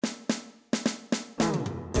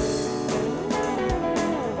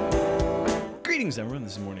Greetings, everyone.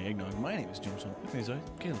 This is Morning Eggnog. My name is James. With me is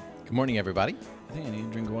Caleb. Good morning, everybody. I think I need a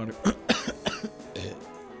drink of water.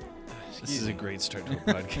 This is a great start to a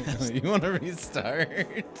podcast. You want to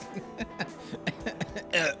restart?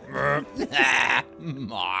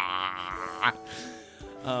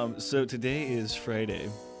 So today is Friday.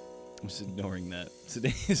 I'm just ignoring that.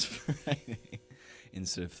 Today is Friday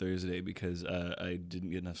instead of Thursday because I didn't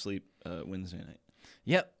get enough sleep Wednesday night.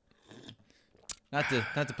 Yep. Not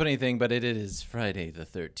to put anything, but it is Friday the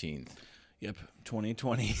 13th. Yep,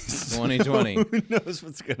 2020. 2020. Who knows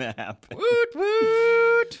what's gonna happen? Woot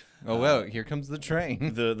woot! Oh well, here comes the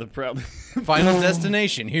train. The problem. Final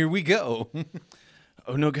destination. Here we go.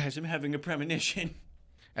 Oh no, guys! I'm having a premonition.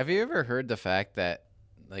 Have you ever heard the fact that,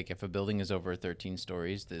 like, if a building is over 13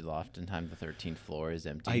 stories, that oftentimes the 13th floor is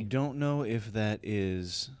empty? I don't know if that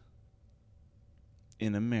is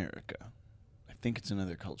in America. I think it's in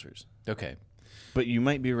other cultures. Okay. But you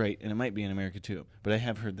might be right, and it might be in America too. But I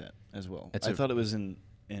have heard that as well. It's I thought it was in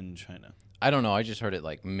China. I don't know. I just heard it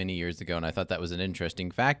like many years ago, and I thought that was an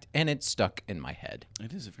interesting fact, and it stuck in my head.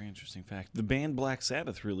 It is a very interesting fact. The band Black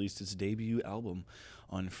Sabbath released its debut album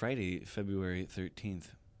on Friday, February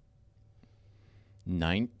 13th.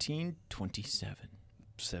 1927.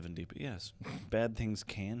 70, but yes. Bad things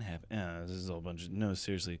can happen. This is all a bunch of... No,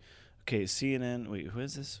 seriously. Okay, CNN... Wait, who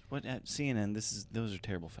is this? What? At CNN, those are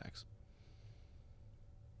terrible facts.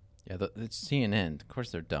 Yeah, it's CNN. Of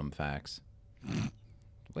course they're dumb facts.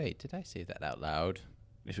 Wait, did I say that out loud?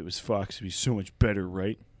 If it was Fox, it'd be so much better,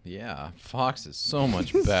 right? Yeah, Fox is so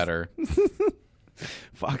much better.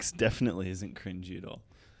 Fox definitely isn't cringy at all.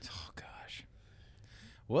 Oh, gosh.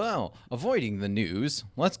 Well, avoiding the news,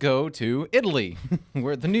 let's go to Italy,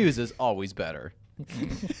 where the news is always better.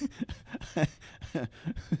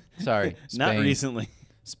 Sorry, Spain. Not recently.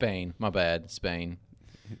 Spain, my bad, Spain.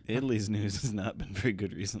 Italy's news has not been very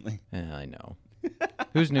good recently. Yeah, I know.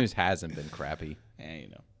 Whose news hasn't been crappy? Yeah, you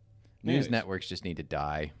know. News Anyways. networks just need to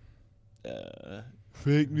die.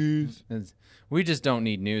 Fake news. We just don't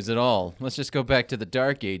need news at all. Let's just go back to the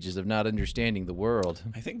dark ages of not understanding the world.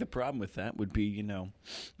 I think the problem with that would be,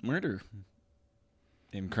 murder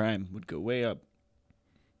and crime would go way up.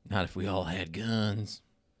 Not if we all had guns.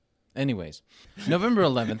 Anyways, November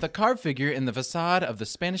 11th, a carved figure in the facade of the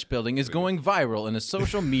Spanish building is going viral in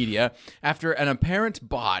social media after an apparent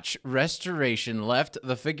botch restoration left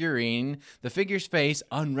the figure's face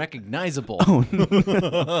unrecognizable. Oh,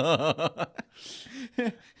 no.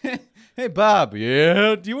 Hey, Bob,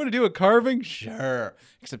 yeah? Do you want to do a carving? Sure.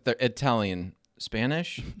 Except they're Italian.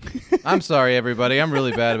 Spanish? I'm sorry, everybody. I'm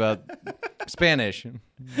really bad about Spanish.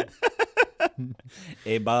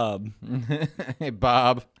 Hey, Bob. Hey,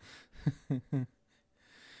 Bob.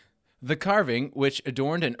 The carving, which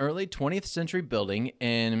adorned an early 20th century building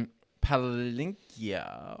in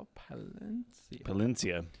Palencia.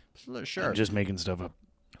 Sure. I'm just making stuff up.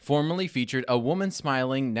 Formerly featured a woman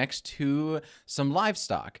smiling next to some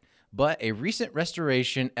livestock, but a recent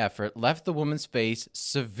restoration effort left the woman's face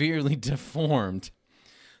severely deformed.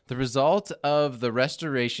 The result of the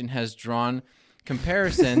restoration has drawn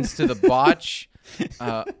comparisons to the botch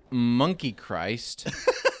Monkey Christ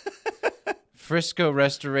fresco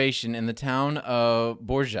restoration in the town of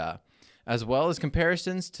Borgia, as well as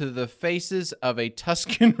comparisons to the faces of a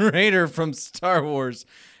Tusken Raider from Star Wars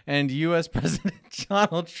and U.S. President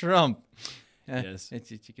Donald Trump. Yes.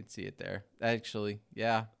 You can see it there. Actually,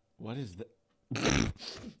 yeah. What is that?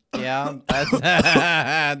 Yeah, that's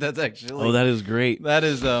actually... Oh, that is great. That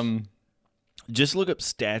is... Just look up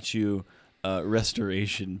statue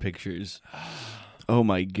restoration pictures. Oh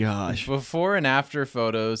my gosh. Before and after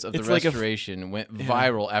photos of the restoration went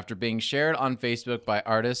viral after being shared on Facebook by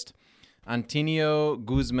artist Antonio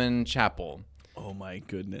Guzman Chappell. Oh my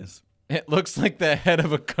goodness. It looks like the head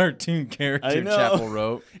of a cartoon character, Chappell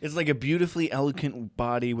wrote. It's like a beautifully elegant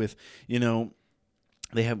body with,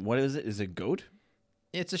 they have, what is it? Is it a goat?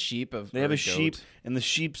 It's a sheep. They have a sheep, and the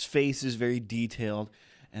sheep's face is very detailed,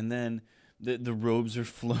 and then the robes are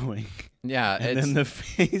flowing. Yeah. And then the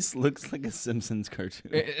face looks like a Simpsons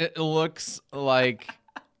cartoon. It looks like,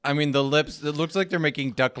 the lips, it looks like they're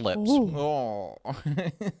making duck lips. Ooh. Oh.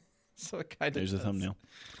 So it kind of There's a thumbnail.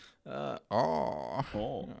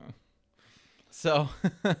 So,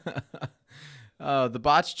 the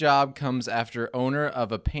botch job comes after owner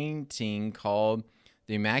of a painting called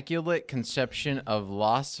The Immaculate Conception of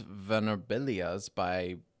Las Venerabilias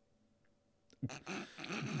by...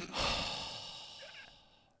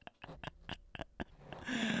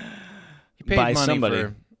 He paid By money somebody.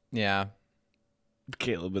 Yeah.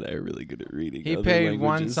 Caleb and I are really good at reading. He other paid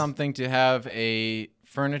one languages. something to have a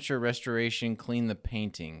furniture restoration clean the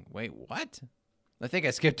painting. Wait, what? I think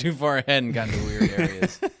I skipped too far ahead and got into weird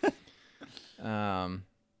areas.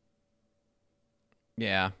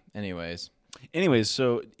 Yeah. Anyways,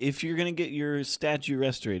 so if you're gonna get your statue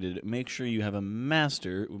restorated, make sure you have a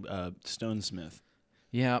master stonesmith.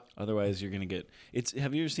 Yeah. Otherwise, you're gonna get it's.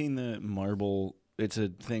 Have you ever seen the marble? It's a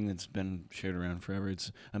thing that's been shared around forever.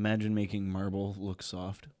 It's imagine making marble look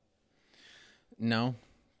soft. No.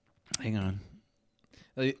 Hang on.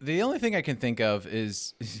 The only thing I can think of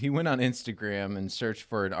is he went on Instagram and searched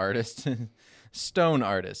for an artist, stone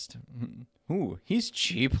artist. Ooh, he's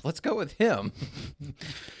cheap. Let's go with him.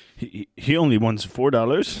 He only wants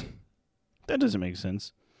 $4. That doesn't make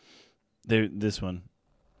sense. This one.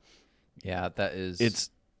 Yeah, that is.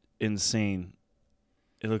 It's insane.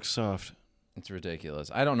 It looks soft. It's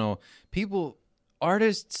ridiculous. I don't know.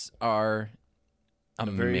 Artists are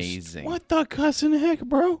amazing. What the cussing heck,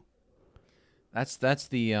 bro? That's the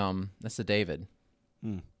David.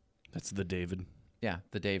 That's the David. Yeah,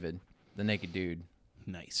 the David, the naked dude.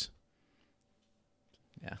 Nice.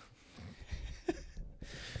 Yeah.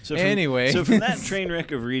 So anyway, from that train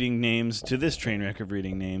wreck of reading names to this train wreck of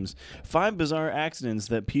reading names, 5 bizarre accidents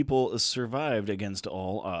that people survived against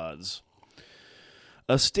all odds.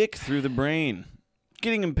 A stick through the brain.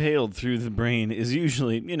 Getting impaled through the brain is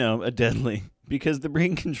usually, a deadly, because the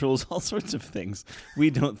brain controls all sorts of things we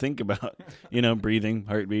don't think about. Breathing,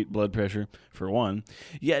 heartbeat, blood pressure, for one.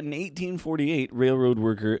 Yet in 1848, railroad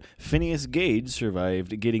worker Phineas Gage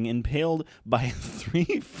survived getting impaled by a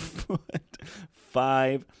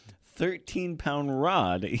 3-foot-5, 13-pound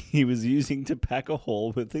rod he was using to pack a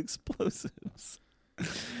hole with explosives.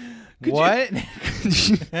 What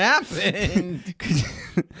happened?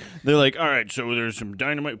 They're like, all right, so there's some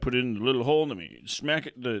dynamite, put it in the little hole, let me smack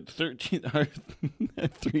it, the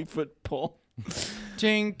 3-foot pole.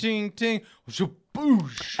 Ting, ting, ting.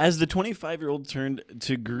 Boosh. As the 25-year-old turned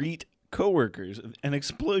to greet coworkers, an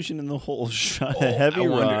explosion in the hole shot a heavy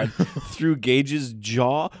rod through Gage's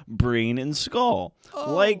jaw, brain, and skull.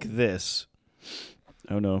 Like this.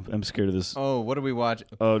 Oh, no, I'm scared of this. Oh, what do we watch?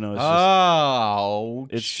 Oh, no,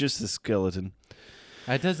 it's just a skeleton.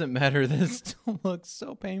 It doesn't matter. This still looks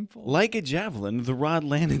so painful. Like a javelin, the rod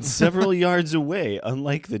landed several yards away.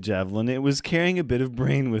 Unlike the javelin, it was carrying a bit of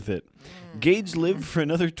brain with it. Gage lived for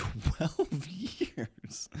another 12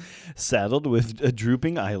 years, saddled with a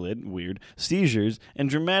drooping eyelid, weird, seizures, and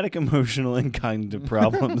dramatic emotional and cognitive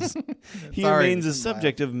problems. He remains a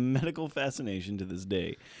subject of medical fascination to this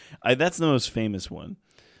day. That's the most famous one.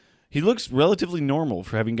 He looks relatively normal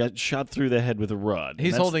for having got shot through the head with a rod.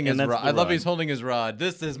 He's holding his rod. I love he's holding his rod.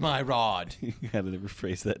 This is my rod. You gotta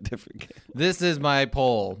rephrase that different. This is my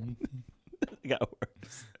pole. It got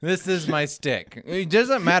worse. This is my stick. It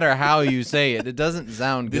doesn't matter how you say it. It doesn't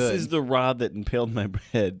sound good. This is the rod that impaled my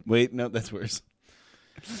head. Wait, no, that's worse.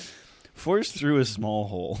 Forced through a small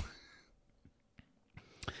hole.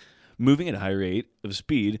 Moving at a high rate of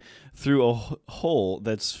speed through a hole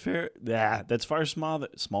that's far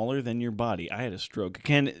smaller than your body. I had a stroke.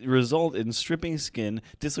 Can result in stripping skin,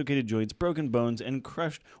 dislocated joints, broken bones, and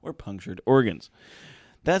crushed or punctured organs.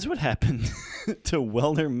 That's what happened to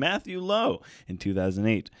welder Matthew Lowe in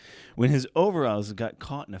 2008 when his overalls got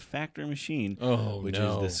caught in a factory machine, which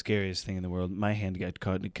is the scariest thing in the world. My hand got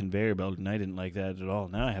caught in a conveyor belt, and I didn't like that at all.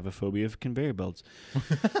 Now I have a phobia of conveyor belts.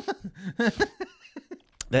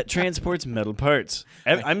 That transports metal parts.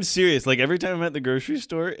 I'm serious. Like, every time I'm at the grocery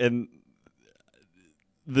store and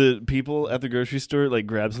the people at the grocery store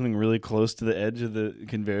grab something really close to the edge of the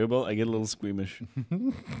conveyor belt, I get a little squeamish.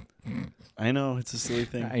 I know, it's a silly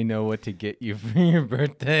thing. I know what to get you for your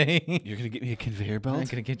birthday. You're going to get me a conveyor belt? I'm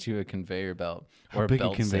going to get you a conveyor belt or a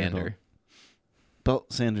belt sander.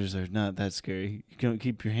 Belt sanders are not that scary. You can't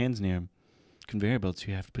keep your hands near them. Conveyor belts,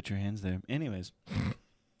 you have to put your hands there. Anyways.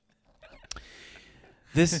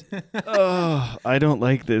 I don't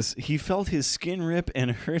like this. He felt his skin rip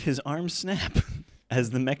and heard his arm snap as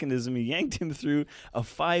the mechanism yanked him through a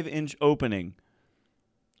 5-inch opening.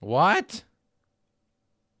 What?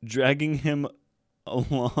 Dragging him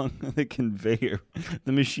along the conveyor.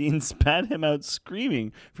 The machine spat him out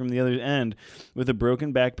screaming from the other end with a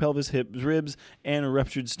broken back, pelvis, hips, ribs, and a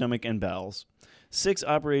ruptured stomach and bowels. 6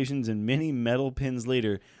 operations and many metal pins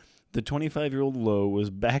later, the 25-year-old Lowe was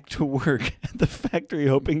back to work at the factory,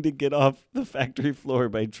 hoping to get off the factory floor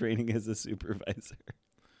by training as a supervisor.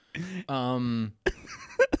 What?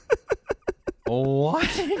 What?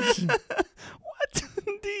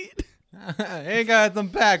 Indeed. Hey guys, I'm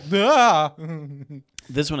back.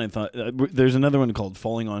 This one I thought, there's another one called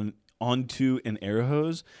Falling Onto an Air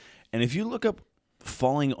Hose. And if you look up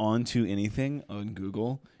falling onto anything on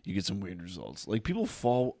Google, you get some weird results. Like, people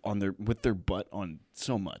fall with their butt on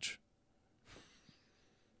so much.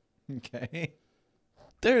 Okay.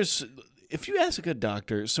 If you ask a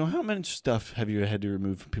doctor, so how much stuff have you had to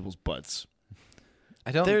remove from people's butts?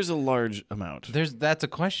 I don't. There's a large amount. That's a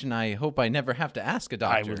question I hope I never have to ask a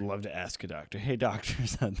doctor. I would love to ask a doctor. Hey,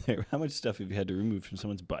 doctors out there, how much stuff have you had to remove from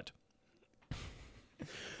someone's butt?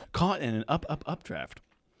 Caught in an updraft.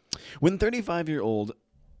 When a 35-year-old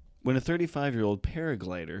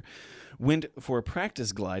paraglider went for a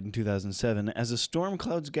practice glide in 2007, as the storm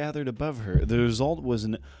clouds gathered above her, the result was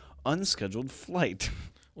an unscheduled flight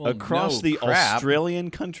across the Australian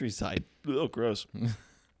countryside. Oh, gross.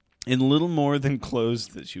 In little more than clothes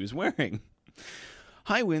that she was wearing.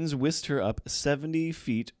 High winds whisked her up 70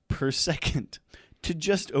 feet per second to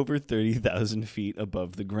just over 30,000 feet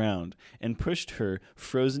above the ground and pushed her,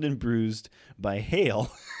 frozen and bruised by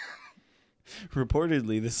hail,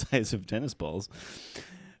 reportedly the size of tennis balls,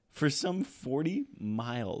 for some 40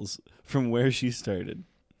 miles from where she started.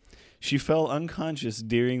 She fell unconscious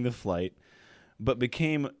during the flight, but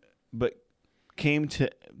came to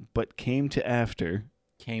after.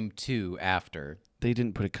 They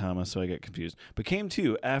didn't put a comma, so I got confused. But came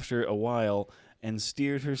to after a while and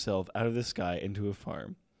steered herself out of the sky into a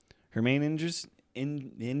farm. Her main injury,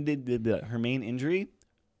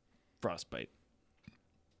 frostbite.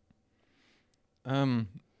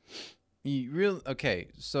 Okay,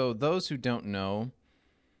 so those who don't know,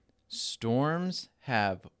 storms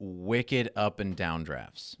have wicked up and down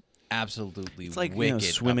drafts. Absolutely, it's like wicked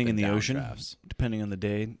swimming in the ocean. Drafts. Depending on the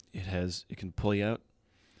day, it can pull you out.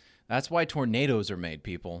 That's why tornadoes are made,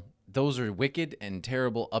 people. Those are wicked and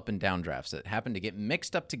terrible up and down drafts that happen to get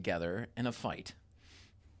mixed up together in a fight.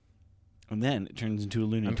 And then it turns into a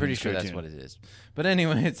Looney Tunes I'm pretty sure that's what it is. But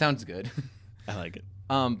anyway, it sounds good. I like it.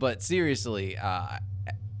 But seriously, I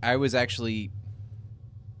was actually...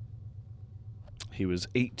 He was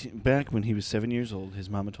 18. Back when he was 7 years old, his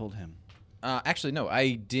mama told him. Actually, no.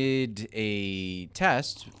 I did a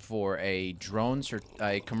test for a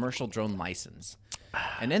commercial drone license.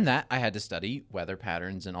 And in that, I had to study weather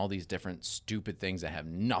patterns and all these different stupid things that have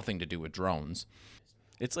nothing to do with drones.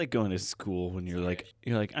 It's like going to school when you're like,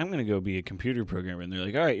 I'm going to go be a computer programmer. And they're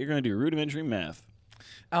like, all right, you're going to do rudimentary math.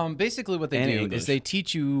 Basically what they do is they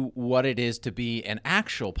teach you what it is to be an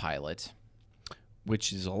actual pilot.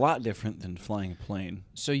 Which is a lot different than flying a plane.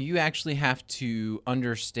 So you actually have to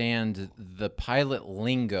understand the pilot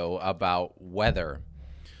lingo about weather.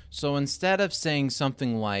 So instead of saying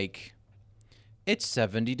something like, it's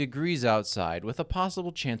 70 degrees outside with a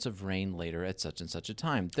possible chance of rain later at such and such a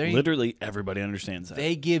time. Literally everybody understands that.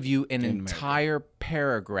 They give you an entire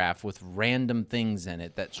paragraph with random things in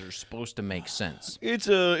it that are supposed to make sense. It's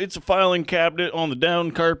a filing cabinet on the down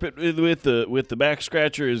carpet with the back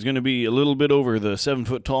scratcher is going to be a little bit over the 7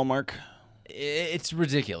 foot tall mark. It's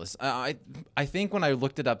ridiculous. I think when I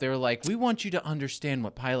looked it up, they were like, we want you to understand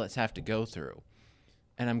what pilots have to go through.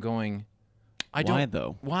 And I'm going... Why,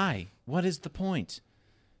 though? Why? What is the point?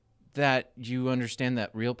 That you understand that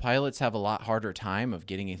real pilots have a lot harder time of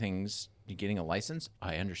getting a license?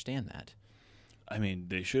 I understand that. I mean,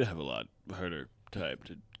 they should have a lot harder time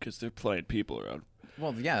because they're flying people around.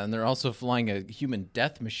 Well, yeah, and they're also flying a human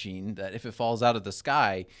death machine that if it falls out of the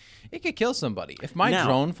sky, it could kill somebody. If my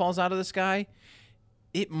drone falls out of the sky,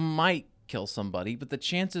 it might kill somebody, but the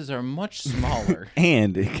chances are much smaller.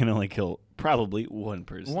 And it can only kill probably one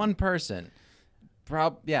person. One person.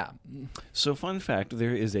 Yeah. So, fun fact,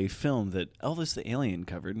 there is a film that Elvis the Alien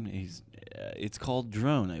covered. It's called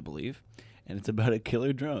Drone, I believe, and it's about a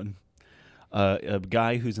killer drone. A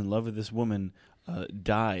guy who's in love with this woman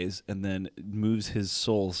dies and then moves his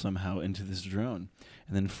soul somehow into this drone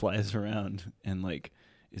and then flies around and,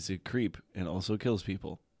 is a creep and also kills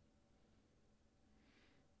people.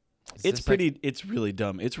 It's really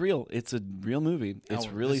dumb. It's real. It's a real movie. It's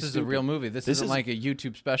really This is stupid. a real movie. This isn't like a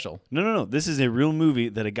YouTube special. No. This is a real movie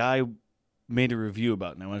that a guy made a review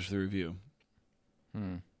about, and I watched the review.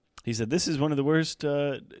 He said, this is one of the worst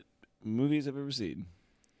movies I've ever seen.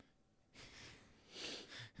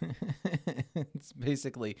 It's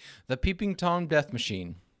basically the Peeping Tom Death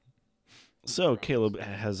Machine. So, Caleb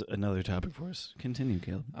has another topic for us. Continue,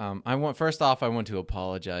 Caleb. I want to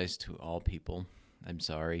apologize to all people. I'm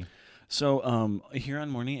sorry. So, here on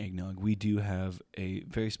Morning Eggnog, we do have a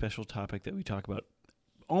very special topic that we talk about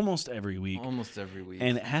almost every week.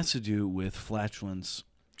 And it has to do with flatulence,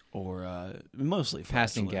 or mostly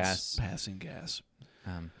passing gas.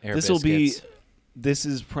 Air biscuits. This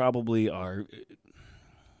is probably our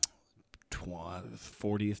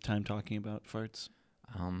 40th time talking about farts.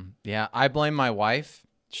 Yeah, I blame my wife.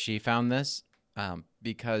 She found this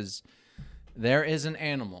because there is an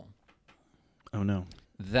animal. Oh, no.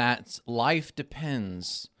 That life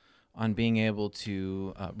depends on being able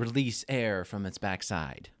to release air from its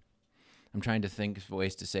backside. I'm trying to think of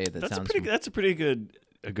ways to say it that sounds. That's a pretty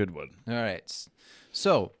good one. All right.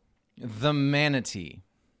 So, the manatee.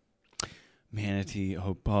 Manatee,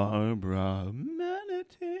 oh Barbara,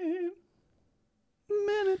 manatee,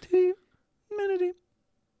 manatee, manatee,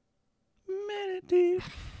 manatee.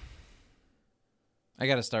 I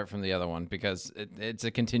got to start from the other one because it's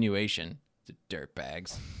a continuation. It's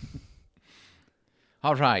dirtbags.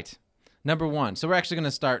 All right. Number 1. So we're actually going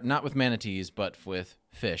to start not with manatees, but with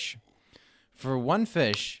fish. For one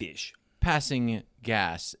fish, passing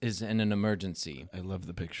gas is in an emergency. I love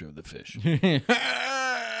the picture of the fish.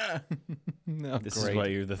 No, This great. is why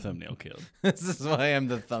you're the thumbnail killed. This is why I'm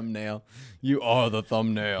the thumbnail. You are the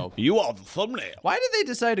thumbnail. You are the thumbnail. Why did they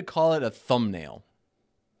decide to call it a thumbnail?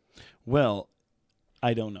 Well,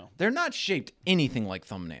 I don't know. They're not shaped anything like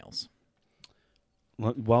thumbnails.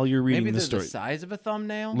 While you're reading Maybe the they're story, the size of a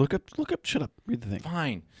thumbnail? look up. Shut up. Read the thing.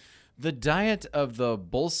 Fine. The diet of the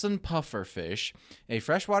Bolson pufferfish, a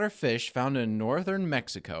freshwater fish found in northern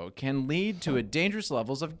Mexico, can lead to dangerous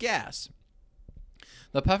levels of gas.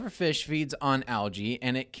 The pufferfish feeds on algae,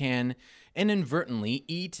 and it can inadvertently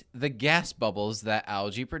eat the gas bubbles that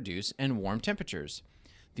algae produce in warm temperatures.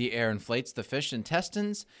 The air inflates the fish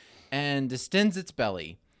intestines and distends its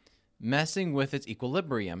belly, messing with its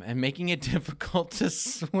equilibrium and making it difficult to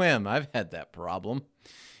swim. I've had that problem.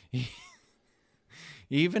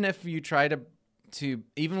 Even if you try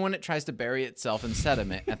even when it tries to bury itself in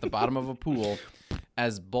sediment at the bottom of a pool,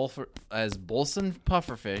 as Bolson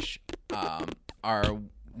pufferfish are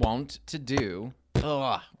wont to do.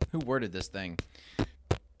 Ugh, who worded this thing?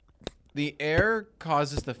 The air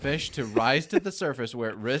causes the fish to rise to the surface where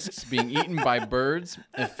it risks being eaten by birds.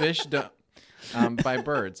 If the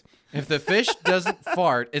fish doesn't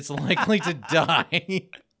fart, it's likely to die,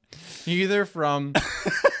 either from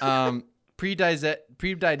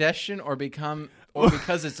predigestion or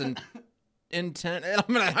because it's an intent.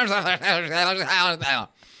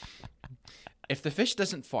 If the fish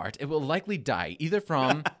doesn't fart, it will likely die either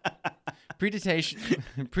from predigestion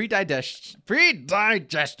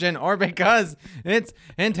or because its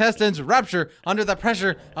intestines rupture under the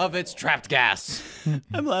pressure of its trapped gas.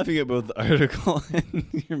 I'm laughing at both the article and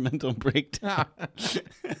your mental breakdown.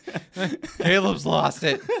 Caleb's lost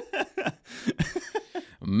it.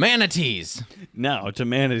 Manatees. Now to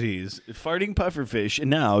manatees. Farting pufferfish.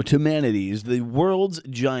 Now to manatees, the world's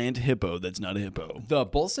giant hippo that's not a hippo. The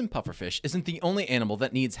Bolson pufferfish isn't the only animal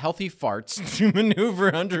that needs healthy farts to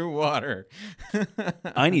maneuver underwater.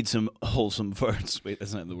 I need some wholesome farts. Wait,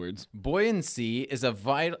 that's not the words. Buoyancy is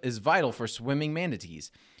vital for swimming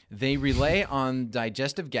manatees. They rely on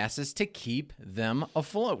digestive gases to keep them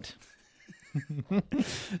afloat.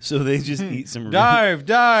 So they just eat some... Dive.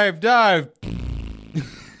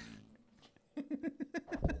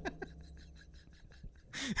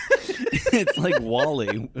 It's like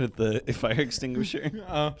Wall-E with the fire extinguisher.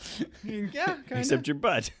 Yeah, kind of. Except your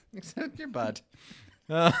butt. Except your butt.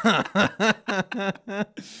 I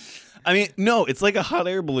mean, no, it's like a hot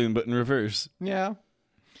air balloon, but in reverse. Yeah.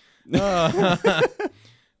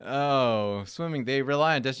 Oh, swimming. They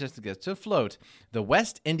rely on digestive gas to float. The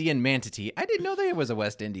West Indian manatee. I didn't know there was a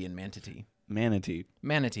West Indian manatee. Manatee.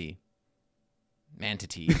 Manatee.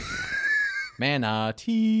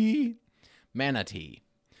 Manatee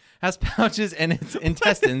has pouches in its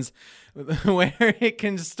intestines where it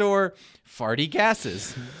can store farty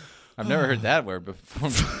gases. I've never heard that word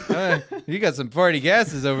before. You got some farty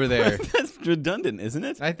gases over there. That's redundant, isn't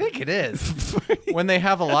it? I think it is. When they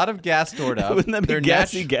have a lot of gas stored up, Wouldn't that be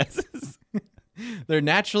gassy gases? They're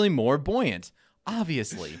naturally more buoyant.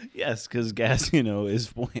 Obviously. Yes, because gas, is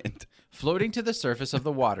buoyant. Floating to the surface of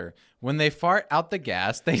the water. When they fart out the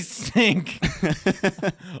gas, they sink.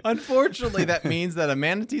 Unfortunately, that means that a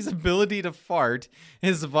manatee's ability to fart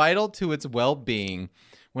is vital to its well-being.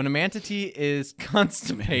 When a manatee is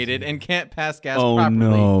constipated and can't pass gas properly,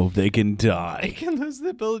 no, they can it die. can lose the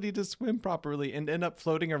ability to swim properly and end up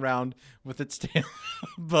floating around with its tail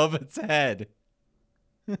above its head.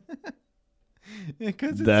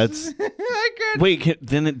 That's... Wait,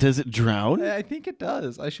 does it drown? I think it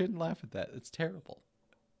does. I shouldn't laugh at that. It's terrible.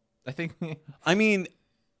 I think... I mean,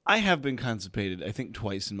 I have been constipated, I think,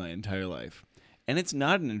 twice in my entire life. And it's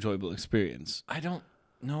not an enjoyable experience. I don't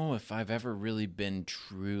know if I've ever really been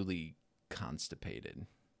truly constipated.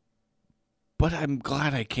 But I'm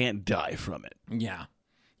glad I can't die from it. Yeah.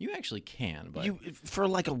 You actually can, but... For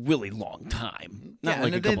like a really long time. Not yeah,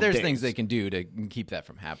 like and a couple there's days. things they can do to keep that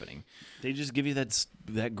from happening. They just give you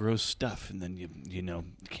that gross stuff, and then you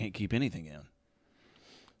can't keep anything in.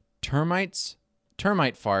 Termites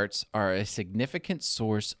Termite farts are a significant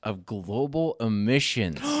source of global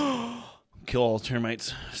emissions. Kill all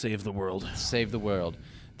termites, save the world. Save the world.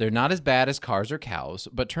 They're not as bad as cars or cows,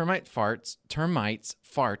 but termites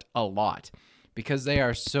fart a lot. Because they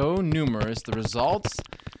are so numerous, the results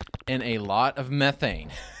in a lot of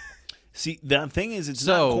methane. See, the thing is, it's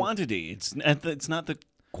not quantity. It's not the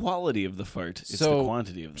quality of the fart. It's the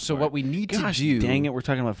quantity of the fart. So what we need Gosh, to do... dang it, we're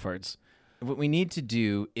talking about farts. What we need to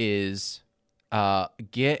do is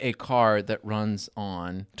get a car that runs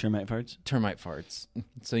on... Termite farts? Termite farts.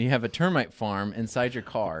 So you have a termite farm inside your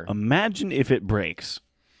car. Imagine if it breaks.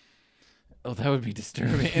 Oh, that would be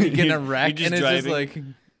disturbing. And you get in a wreck, you're just and it's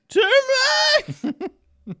driving. just like... Termite!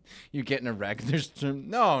 You get in a wreck.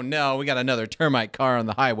 No, we got another termite car on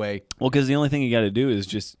the highway. Well, because the only thing you got to do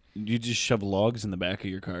is you just shove logs in the back of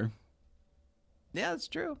your car. Yeah, that's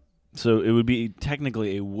true. So it would be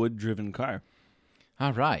technically a wood-driven car.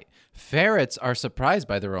 All right. Ferrets are surprised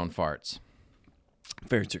by their own farts.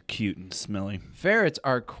 Ferrets are cute and smelly. Ferrets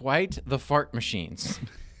are quite the fart machines.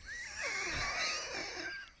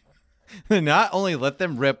 They not only let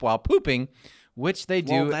them rip while pooping, which they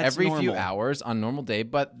do every few hours on normal day,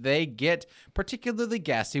 but they get particularly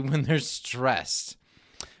gassy when they're stressed.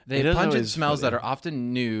 They have pungent smells that are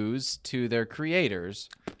often news to their creators.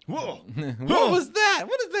 Whoa! What was that?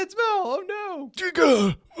 What is that smell? Oh,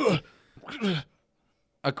 no.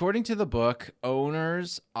 According to the book,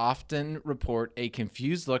 owners often report a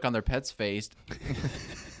confused look on their pet's face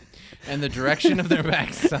and the direction of their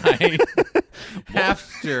backside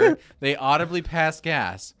after they audibly pass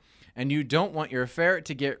gas. And you don't want your ferret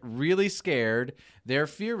to get really scared. Their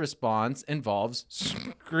fear response involves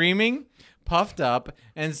screaming, puffed up,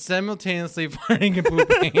 and simultaneously farting and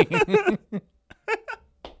pooping.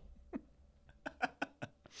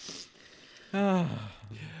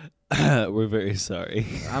 We're very sorry.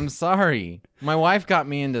 I'm sorry. My wife got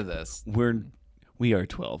me into this. We are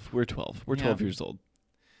 12. We're 12. We're 12 years old.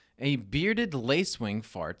 A bearded lacewing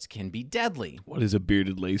farts can be deadly. What is a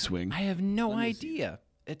bearded lacewing? I have no idea.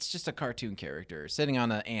 It's just a cartoon character sitting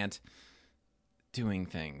on an ant doing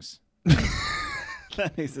things.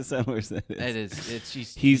 That makes it sound worse than it is. It is. It's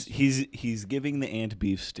just, he's giving the ant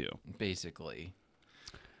beef stew. Basically.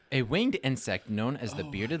 A winged insect known as the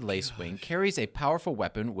bearded lacewing carries a powerful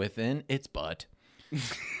weapon within its butt.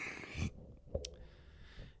 This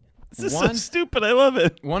is so stupid. I love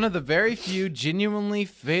it. One of the very few genuinely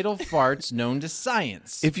fatal farts known to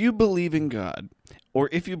science. If you believe in God, or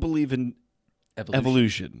if you believe in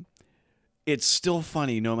evolution, it's still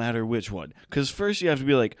funny no matter which one. Because first you have to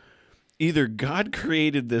be like, either God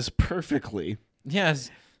created this perfectly.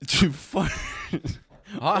 Yes. To fart.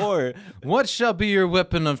 Or what shall be your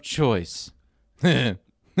weapon of choice?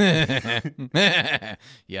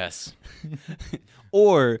 Yes.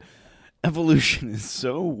 Or evolution is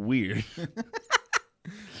so weird.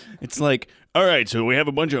 It's like, all right, so we have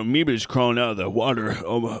a bunch of amoebas crawling out of the water.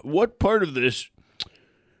 What part of this?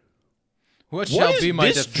 What shall be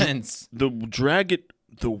my defense? The dragon.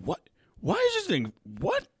 The what? Why is this thing?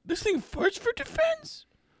 What? This thing farts for defense?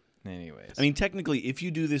 Anyways. I mean, technically, if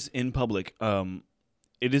you do this in public,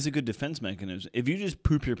 it is a good defense mechanism. If you just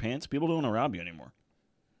poop your pants, people don't want to rob you anymore.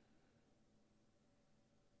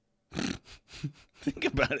 Think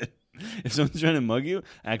about it. If someone's trying to mug you,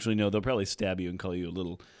 actually, no, they'll probably stab you and call you a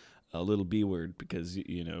little B word because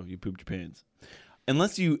you pooped your pants.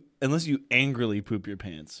 Unless you angrily poop your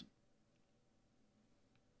pants.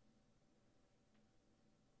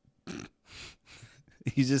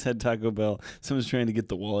 You just had Taco Bell. Someone's trying to get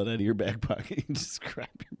the wallet out of your back pocket. You just grab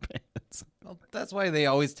your pants. Well, that's why they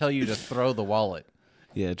always tell you to throw the wallet.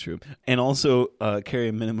 Yeah, true. And also carry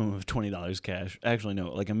a minimum of $20 cash. Actually,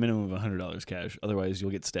 no, like a minimum of $100 cash. Otherwise, you'll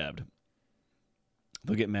get stabbed.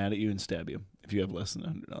 They'll get mad at you and stab you if you have less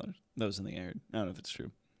than $100. That was something I heard. I don't know if it's true.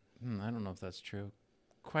 I don't know if that's true.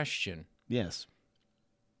 Question. Yes.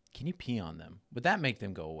 Can you pee on them? Would that make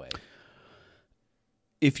them go away?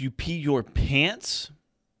 If you pee your pants,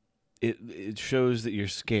 it shows that you're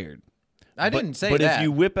scared. I didn't say that. But if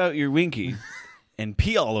you whip out your winky and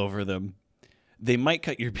pee all over them, they might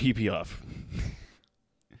cut your pee-pee off.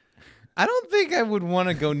 I don't think I would want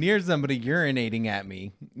to go near somebody urinating at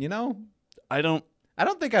me, you know? I don't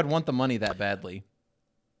think I'd want the money that badly.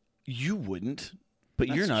 You wouldn't, but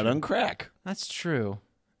you're not true. on crack. That's true.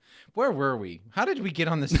 Where were we? How did we get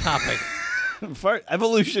on this topic?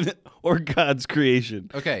 Evolution or God's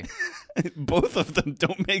creation. Okay. Both of them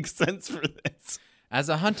don't make sense for this. As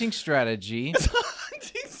a hunting strategy.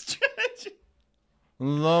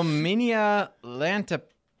 Lominia lanta.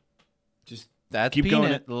 Just that's keep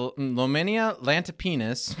penis. going. Lominia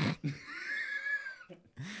lantapenis.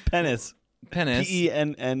 Penis. penis.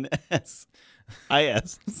 P-E-N-N-S-I-S.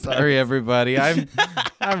 Sorry, everybody.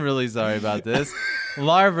 I'm really sorry about this.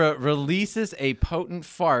 Larva releases a potent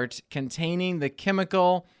fart containing the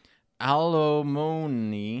chemical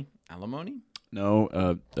alimony. Alimony?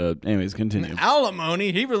 No. Anyways, continue.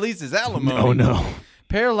 Alimony. He releases alimony. Oh no.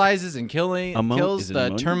 Paralyzes and kills is it the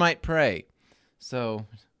ammonia? termite prey. So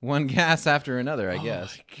one gas after another, I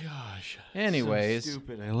guess. Oh my gosh. Anyways, So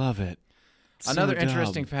stupid. I love it. Another So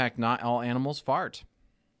interesting dumb. fact: not all animals fart.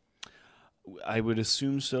 I would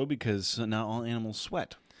assume so because not all animals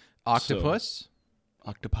sweat. Octopus.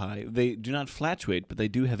 Octopi, they do not flatulate, but they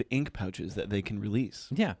do have ink pouches that they can release.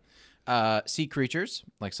 Yeah. Sea creatures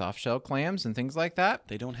like soft shell clams and things like that.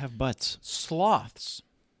 They don't have butts. Sloths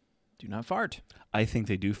do not fart. I think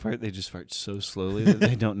they do fart. They just fart so slowly that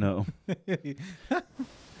they don't know.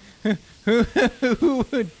 Who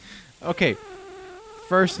would? Okay.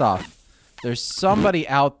 First off, there's somebody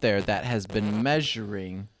out there that has been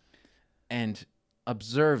measuring and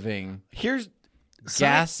observing Here's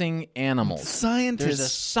gassing animals. scientists. There's a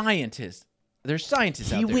scientist. There's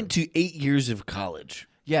scientists out He there. went to 8 years of college,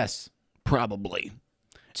 Yes. probably.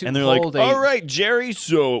 To And they're like, hold all right, Jerry,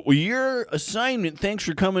 so your assignment, thanks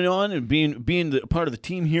for coming on and being the part of the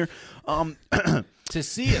team here. to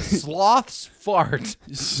see a sloth's fart.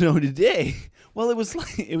 So today, well, it was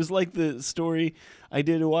like the story I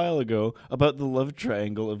did a while ago about the love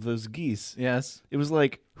triangle of those geese. Yes. It was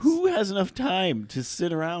like, who has enough time to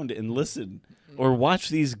sit around and listen or watch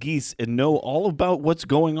these geese and know all about what's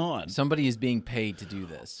going on? Somebody is being paid to do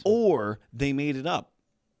this. Or they made it up.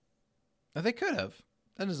 They could have.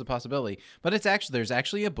 That is a possibility. But there's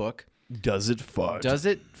actually a book. Does it fart? Does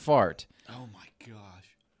it fart? Oh my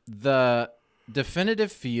gosh. The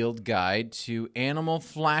Definitive Field Guide to Animal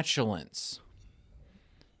Flatulence.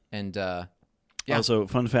 And yeah. Also,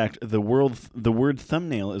 fun fact, the word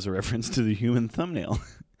thumbnail is a reference to the human thumbnail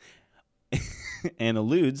and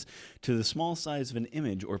alludes to the small size of an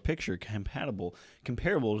image or picture comparable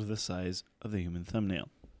to the size of the human thumbnail.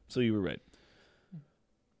 So you were right.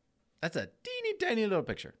 That's a teeny tiny little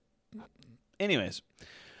picture. Anyways,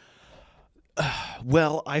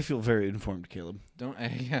 well, I feel very informed, Caleb.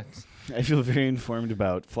 Yeah. I feel very informed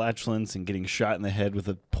about flatulence and getting shot in the head with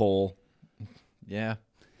a pole Yeah.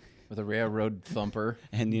 With a railroad thumper.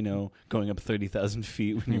 and, going up 30,000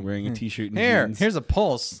 feet when you're wearing a T-shirt and jeans. Here's a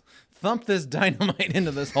pulse. Thump this dynamite into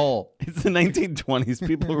this hole. It's the 1920s.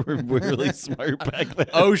 People were really smart back then.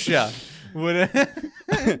 OSHA.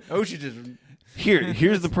 OSHA just...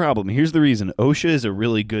 Here's the problem. Here's the reason. OSHA is a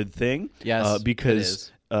really good thing. Yes, it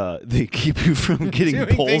because is. They keep you from getting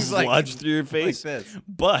Doing poles things like- lodged through your face. like this.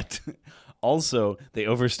 But also, they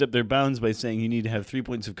overstep their bounds by saying you need to have 3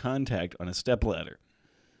 points of contact on a stepladder.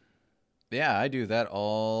 Yeah, I do that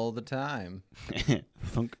all the time.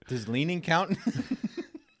 Thunk. Does leaning count?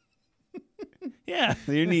 Yeah,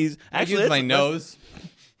 your knees. I Actually, use my that's- nose.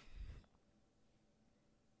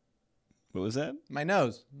 What was that? My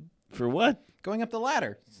nose. For what? Going up the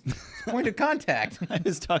ladder. It's point of contact. I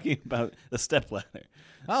was talking about a stepladder.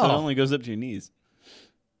 So Oh. it only goes up to your knees.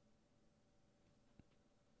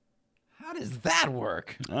 How does that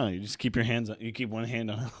work? Oh, you just keep your hands on. You keep one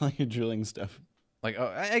hand on all your drilling stuff. Like,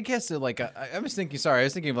 I guess I was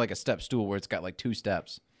thinking of like a step stool where it's got like 2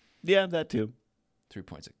 steps. Yeah, that too. 3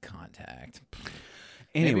 points of contact.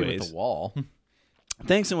 Maybe with Anyways, the wall.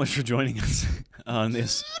 thanks so much for joining us on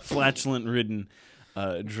this flatulent-ridden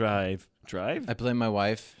drive. Drive? I blame my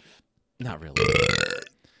wife. Not really.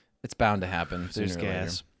 It's bound to happen. There's sooner or later.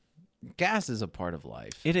 gas. Gas is a part of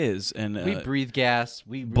life. It is, and We breathe gas.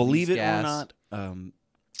 We believe release it gas. or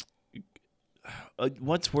not,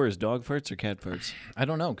 what's worse, dog farts or cat farts? I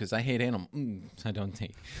don't know because I hate animals. I don't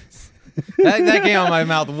hate. that came out of my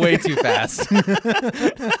mouth way too fast.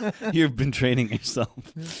 You've been training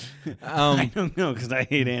yourself. I don't know because I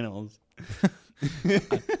hate animals.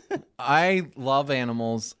 I love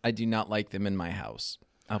animals. I do not like them in my house.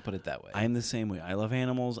 I'll put it that way. I'm the same way. I love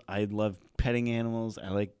animals. I love petting animals. I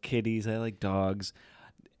like kitties. I like dogs.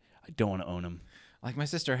 I don't want to own them. Like my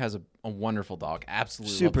sister has a wonderful dog.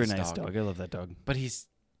 Absolutely Super love this nice dog. dog. I love that dog. But his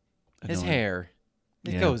Annoying. hair,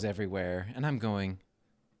 it Yeah. goes everywhere, and I'm going,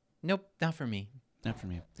 nope, not for me. Not for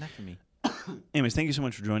me. Not for me. Anyways, thank you so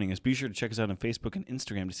much for joining us. Be sure to check us out on Facebook and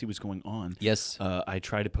Instagram to see what's going on. Yes. I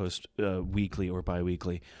try to post weekly or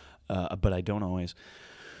bi-weekly, but I don't always.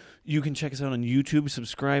 You can check us out on YouTube.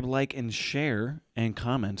 Subscribe, like, and share, and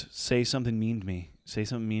comment. Say something mean to me. Say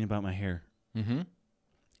something mean about my hair. Mm-hmm.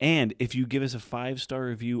 And if you give us a 5-star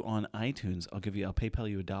review on iTunes, I'll PayPal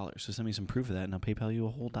you $1. So send me some proof of that, and I'll PayPal you a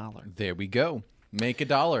whole $1. There we go. Make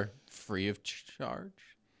 $1 free of charge.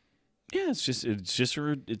 Yeah, it's just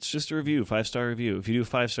a review, 5-star review. If you do a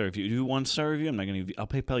 5-star review, you do a 1-star review, I'll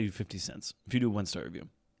PayPal you 50 cents. If you do a 1-star review.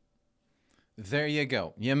 There you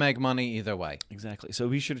go. You make money either way. Exactly. So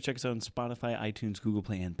be sure to check us out on Spotify, iTunes, Google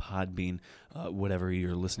Play, and Podbean, whatever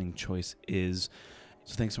your listening choice is.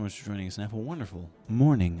 So thanks so much for joining us, and have a wonderful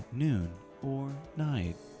morning, noon, or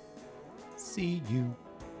night. See you.